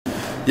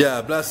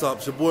Yeah, bless up.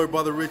 It's your boy,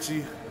 Brother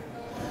Richie.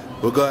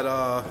 We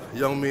got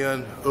young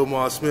man,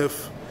 Omar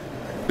Smith.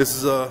 This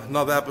is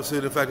another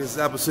episode. In fact, this is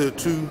episode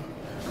 2.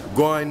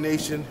 Grind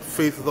Nation,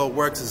 faith without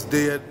works is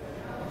dead.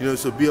 You know,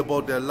 so be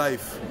about that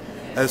life.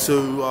 And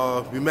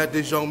so we met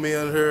this young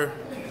man here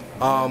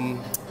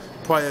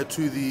prior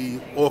to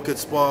the Orchid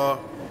Spa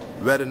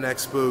Wedding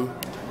Expo.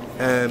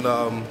 And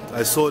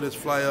I saw this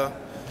flyer.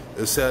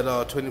 It said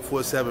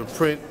 24/7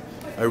 print.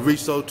 I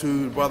reached out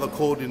to the brother,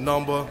 called the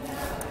number,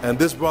 and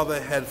this brother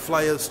had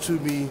flyers to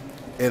me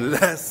in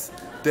less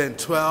than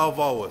 12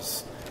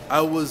 hours.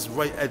 I was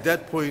right at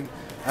that point.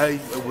 I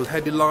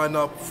had the line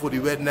up for the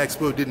Wedding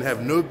Expo. Didn't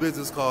have no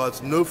business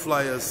cards, no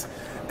flyers,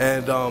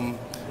 and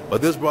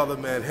but this brother,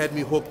 man, had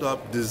me hooked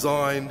up,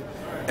 designed,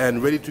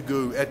 and ready to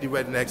go at the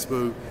Wedding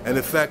Expo. And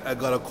in fact, I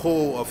got a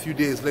call a few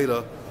days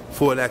later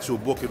for an actual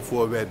booking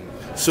for a wedding.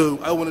 So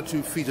I wanted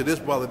to feature this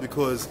brother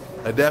because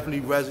I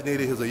definitely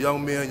resonated. He's a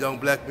young man, young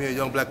black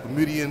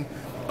Bermudian.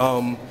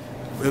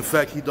 In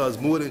fact, he does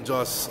more than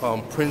just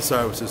print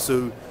services.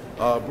 So,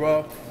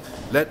 bro,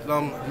 let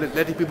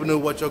the people know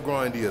what your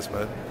grind is,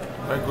 man.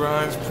 My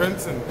grind's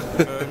printing.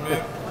 You know what I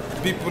mean?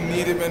 People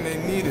need it when they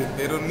need it.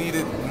 They don't need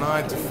it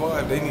 9 to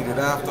 5. They need it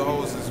after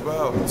hours as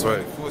well. That's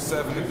right.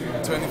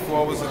 24/7, 24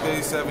 hours a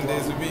day, 7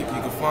 days a week.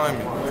 You can find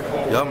me.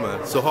 Yeah,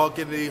 man. So how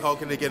can they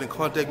get in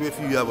contact with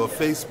you? You have a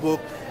Facebook.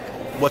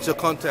 What's your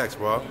contacts,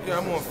 bro? Yeah,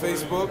 I'm on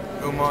Facebook,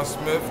 Omar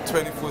Smith,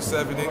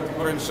 24/7 Inc.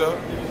 Print Shop,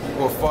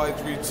 or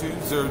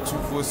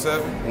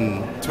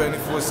 532-0247,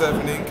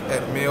 24/7 Inc.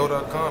 at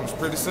mail.com. It's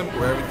pretty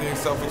simple. Everything's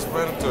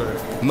self-explanatory.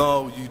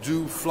 No, you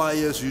do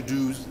flyers. You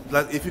do,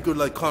 like, if you could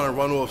like kind of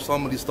run off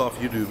some of the stuff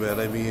you do, man.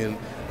 I mean,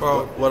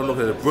 well, what I'm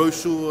looking at: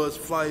 brochures,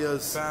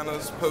 flyers,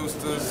 banners,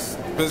 posters,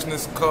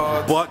 business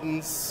cards,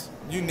 buttons,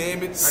 you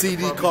name it.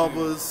 CD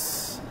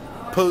covers,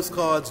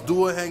 postcards,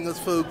 door hangers,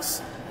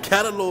 folks,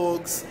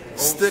 catalogs,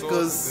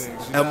 stickers,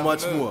 and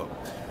much more.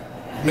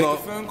 Make a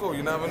phone call,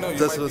 you never know.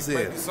 You might be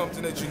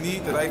something that you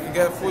need that I can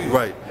get for you.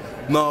 Right.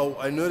 Now,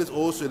 I noticed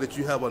also that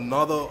you have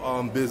another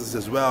business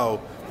as well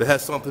that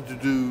has something to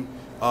do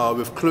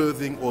with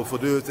clothing, or for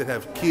those that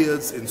have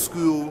kids in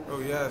school. Oh,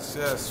 yes,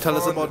 yes. Tell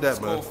us about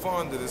that, man. It's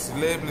called Fondant. It's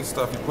labeling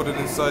stuff. You put it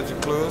inside your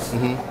clothes.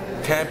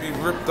 Can't be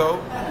ripped out,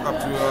 up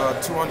to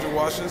 200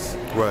 washes.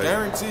 Right.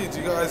 Guaranteed.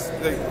 You guys,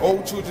 like,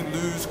 old children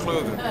lose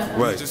clothing.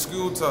 You need your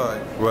school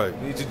tie. Right.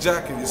 You need your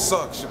jacket, your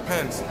socks, your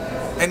pants.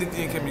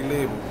 Anything can be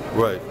labeled.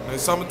 Right.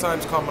 And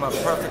summertime's coming up,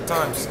 perfect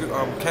time.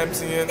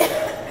 Kempsian,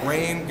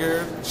 rain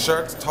gear,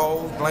 shirts,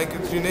 towels,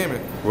 blankets, you name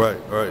it. Right,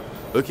 right.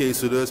 Okay,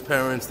 so there's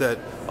parents that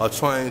are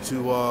trying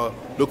to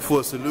look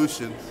for a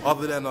solution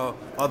other than a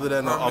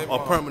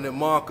permanent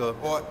marker,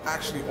 or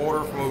actually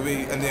order from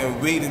away and then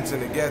wait until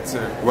it gets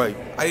here. Right.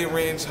 I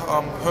arrange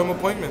home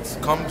appointments.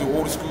 Come do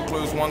all the school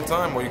clothes one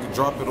time, or you can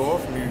drop it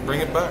off and you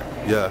bring it back.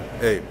 Yeah.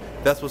 Hey,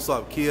 that's what's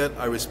up, kid.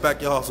 I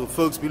respect your hustle.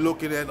 Folks, be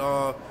looking at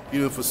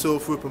for Soul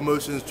Food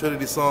Promotions,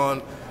 Trinity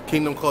Son,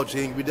 Kingdom Culture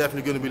Inc. We're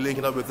definitely going to be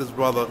linking up with this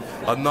brother,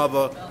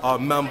 another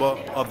member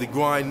of the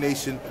Grind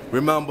Nation.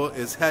 Remember,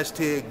 it's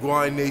hashtag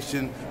Grind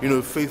Nation. You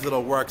know, faith that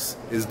works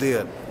is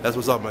dead. That's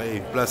what's up, man.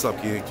 Hey, bless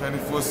up, kid.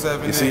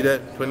 24/7. You see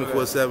that?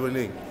 24/7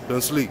 Inc.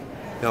 Don't sleep.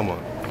 Come on.